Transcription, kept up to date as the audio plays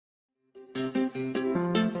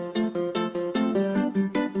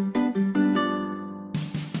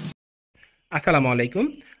আসসালামু আলাইকুম।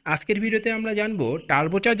 আজকের ভিডিওতে আমরা জানবো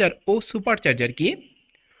টার্বোচার্জার ও সুপারচার্জার কি,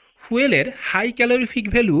 ফুয়েলের হাই ক্যালোরিফিক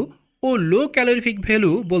ভ্যালু ও লো ক্যালোরিফিক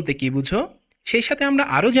ভ্যালু বলতে কি বুঝো, সেই সাথে আমরা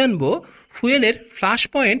আরও জানবো ফুয়েলের ফ্ল্যাশ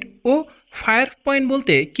পয়েন্ট ও ফায়ার পয়েন্ট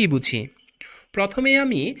বলতে কি বুঝি। প্রথমে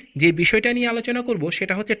আমি যে বিষয়টা নিয়ে আলোচনা করব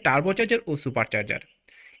সেটা হচ্ছে টার্বোচার্জার ও সুপারচার্জার।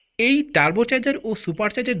 এই টার্বোচার্জার ও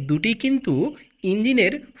সুপারচার্জার দুটি কিন্তু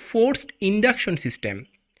ইঞ্জিনের ফোর্সড ইন্ডাকশন সিস্টেম।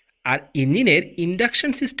 আর ইঞ্জিনের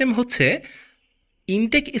ইন্ডাকশন সিস্টেম হচ্ছে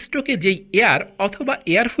ইনটেক স্ট্রোকে যেই এয়ার অথবা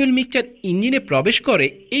এয়ার ফুয়েল মিক্সচার ইঞ্জিনে প্রবেশ করে,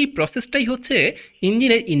 এই প্রসেসটাই হচ্ছে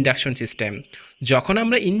ইঞ্জিনের ইন্ডাকশন সিস্টেম। যখন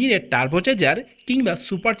আমরা ইঞ্জিনের টার্বোচার্জার কিংবা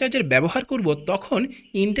সুপারচার্জার ব্যবহার করব, তখন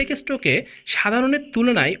ইনটেক স্ট্রোকে সাধারণের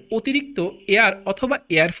তুলনায় অতিরিক্ত এয়ার অথবা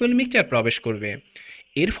এয়ার ফুয়েল মিক্সচার প্রবেশ করবে।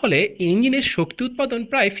 এর ফলে ইঞ্জিনের শক্তি উৎপাদন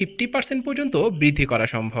প্রায় 50% পর্যন্ত বৃদ্ধি করা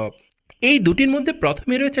সম্ভব। এই দুটির মধ্যে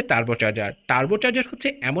প্রথমে রয়েছে টার্বোচার্জার। টার্বোচার্জার হচ্ছে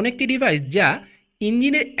এমন একটি ডিভাইস যা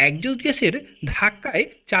ইঞ্জিনের এক্সজস্ট গ্যাসের ধাক্কায়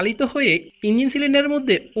চালিত হয়ে ইঞ্জিন সিলিন্ডারের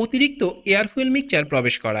মধ্যে অতিরিক্ত এয়ার ফুয়েল মিক্সচার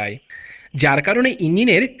প্রবেশ করায়, যার কারণে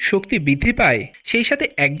ইঞ্জিনের শক্তি বৃদ্ধি পায়। সেই সাথে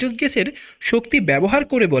এক্সজস্ট গ্যাসের শক্তি ব্যবহার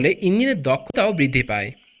করে বলে ইঞ্জিনের দক্ষতাও বৃদ্ধি পায়।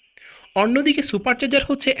 অন্যদিকে সুপারচার্জার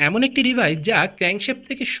হচ্ছে এমন একটি ডিভাইস যা ক্র্যাঙ্কশ্যাফট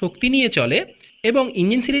থেকে শক্তি নিয়ে চলে এবং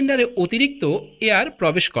ইঞ্জিন সিলিন্ডারে অতিরিক্ত এয়ার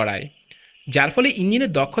প্রবেশ করায়, যার ফলে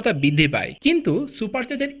ইঞ্জিনের দক্ষতা বৃদ্ধি পায়। কিন্তু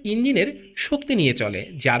সুপারচার্জার ইঞ্জিনের শক্তি নিয়ে চলে,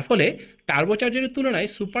 যার ফলে টার্বোচার্জারের তুলনায়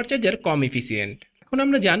সুপারচার্জার কম এফিসিয়েন্ট। এখন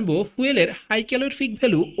আমরা জানবো ফুয়েলের হাই ক্যালোরিফিক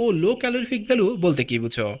ভ্যালু ও লো ক্যালোরিফিক ভ্যালু বলতে কি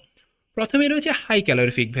বুঝো। প্রথমে রয়েছে হাই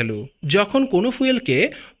ক্যালোরিফিক ভ্যালু। যখন কোনো ফুয়েলকে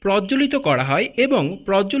প্রজ্বলিত করা হয় এবং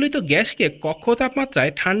প্রজ্বলিত গ্যাসকে কক্ষ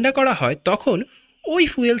তাপমাত্রায় ঠান্ডা করা হয়, তখন ওই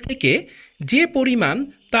ফুয়েল থেকে যে পরিমাণ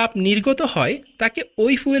তাপ নির্গত হয় তাকে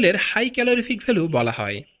ওই ফুয়েলের হাই ক্যালোরিফিক ভ্যালু বলা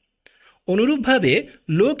হয়। অনুরূপভাবে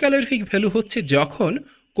লো ক্যালোরিফিক ভ্যালু হচ্ছে যখন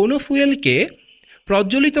কোনো ফুয়েলকে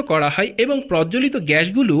প্রজ্বলিত করা হয় এবং প্রজ্বলিত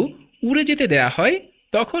গ্যাসগুলো উড়ে যেতে দেওয়া হয়,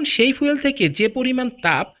 তখন সেই ফুয়েল থেকে যে পরিমাণ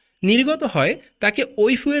তাপ নির্গত হয় তাকে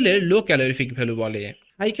ওই ফুয়েলের লো ক্যালোরিফিক ভ্যালু বলে।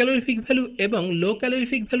 হাই ক্যালোরিফিক ভ্যালু এবং লো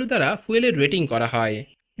ক্যালোরিফিক ভ্যালু দ্বারা ফুয়েলের রেটিং করা হয়।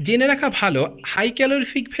 জেনে রাখা ভালো, হাই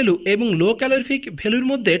ক্যালোরিফিক ভ্যালু এবং লো ক্যালোরিফিক ভ্যালুর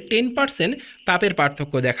মধ্যে 10% তাপের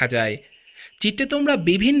পার্থক্য দেখা যায়। চিত্রে তোমরা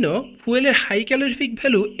বিভিন্ন ফুয়েলের হাই ক্যালোরিফিক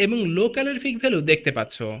ভ্যালু এবং লো ক্যালোরিফিক ভ্যালু দেখতে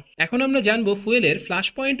পাচ্ছ। এখন আমরা জানবো ফুয়েলের ফ্ল্যাশ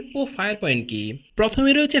পয়েন্ট ও ফায়ার পয়েন্ট কি।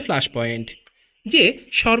 প্রথমে রয়েছে ফ্ল্যাশ পয়েন্ট, যে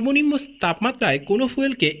সর্বনিম্ন তাপমাত্রায় কোনো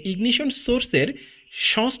ফুয়েলকে ইগনিশন সোর্সের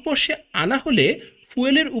সংস্পর্শে আনা হলে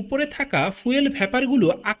ফুয়েলের উপরে থাকা ফুয়েল ভ্যাপারগুলো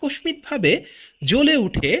আকস্মিকভাবে জ্বলে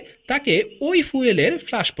উঠে, তাকে ওই ফুয়েলের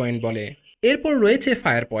ফ্ল্যাশ পয়েন্ট বলে। এরপর রয়েছে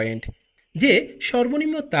ফায়ার পয়েন্ট, যে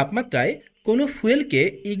সর্বনিম্ন তাপমাত্রায় কোনো ফুয়েলকে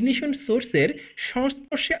ইগনিশন সোর্সের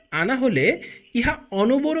সংস্পর্শে আনা হলে ইহা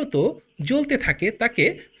অনবরত জ্বলতে থাকে, তাকে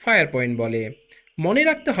ফায়ার পয়েন্ট বলে। মনে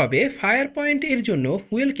রাখতে হবে, ফায়ার পয়েন্ট এর জন্য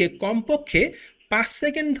ফুয়েলকে কমপক্ষে 5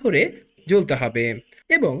 সেকেন্ড ধরে জ্বলতে হবে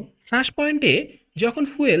এবং ফ্ল্যাশ পয়েন্টে যখন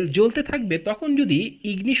ফুয়েল জ্বলতে থাকবে তখন যদি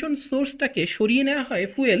ইগনিশন সোর্সটাকে সরিয়ে নেওয়া হয়,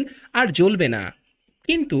 ফুয়েল আর জ্বলবে না।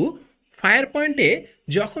 কিন্তু ফায়ার পয়েন্টে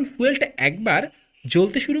যখন ফুয়েলটা একবার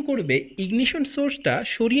জ্বলতে শুরু করবে, ইগনিশন সোর্সটা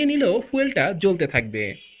সরিয়ে নিলেও ফুয়েলটা জ্বলতে থাকবে।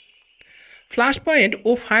 ফ্ল্যাশ পয়েন্ট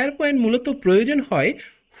ও ফায়ার পয়েন্ট মূলত প্রয়োজন হয়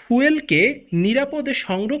ফুয়েলকে নিরাপদে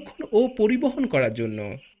সংরক্ষণ ও পরিবহন করার জন্য,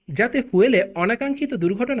 যাতে ফুয়েলে অনাকাঙ্ক্ষিত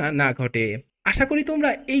দুর্ঘটনা না ঘটে। আশা করি তোমরা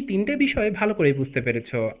এই 3টে বিষয় ভালো করে বুঝতে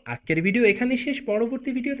পেরেছো। আজকের ভিডিও এখানেই শেষ। পরবর্তী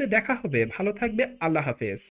ভিডিওতে দেখা হবে। ভালো থাকবে। আল্লাহ হাফেজ।